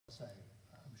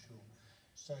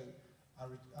So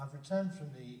I've returned from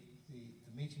the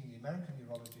meeting the American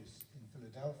neurologists in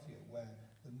Philadelphia, where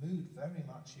the mood very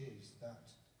much is that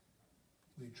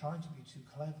we're trying to be too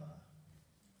clever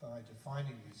by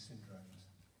defining these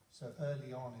syndromes so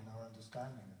early on in our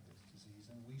understanding of this disease,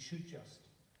 and we should just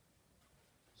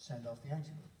send off the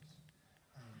antibodies.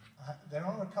 There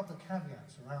are a couple of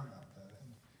caveats around that, though,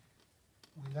 and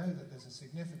we know that there's a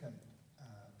significant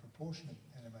proportion of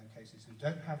NMO cases who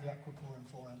don't have the aquaporin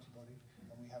 4 antibody,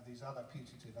 and we have these other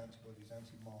putative antibodies,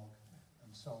 anti-MOG, and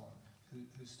so on,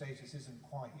 whose status isn't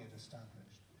quite yet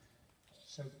established.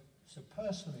 So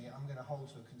personally, I'm going to hold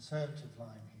to a conservative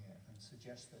line here and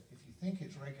suggest that if you think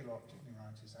it's regular optic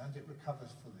neuritis and it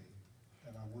recovers fully,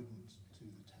 then I wouldn't do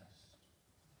the test.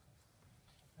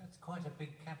 That's quite a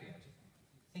big caveat. You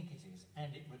think it is,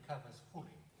 and it recovers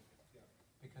fully. Yeah.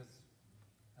 Because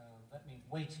that means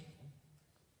waiting,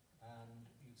 and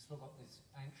you've still got this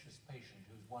anxious patient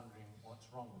who's wondering what's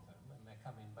wrong with them, and they're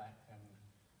coming back and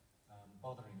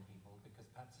bothering people because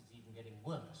perhaps it's even getting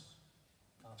worse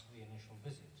after the initial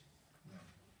visit. Yeah.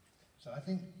 So I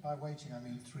think by waiting I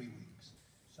mean 3 weeks.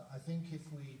 So I think if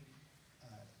we,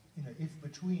 if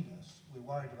between us we're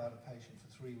worried about a patient for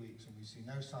 3 weeks and we see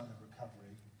no sign of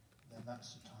recovery, then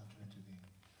that's the time to intervene.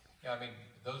 Yeah, I mean,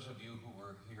 those of you who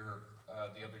were here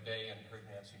the other day and heard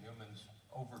Nancy Newman's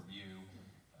overview,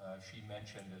 she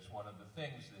mentioned as one of the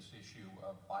things this issue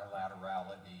of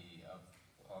bilaterality,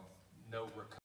 of no recovery.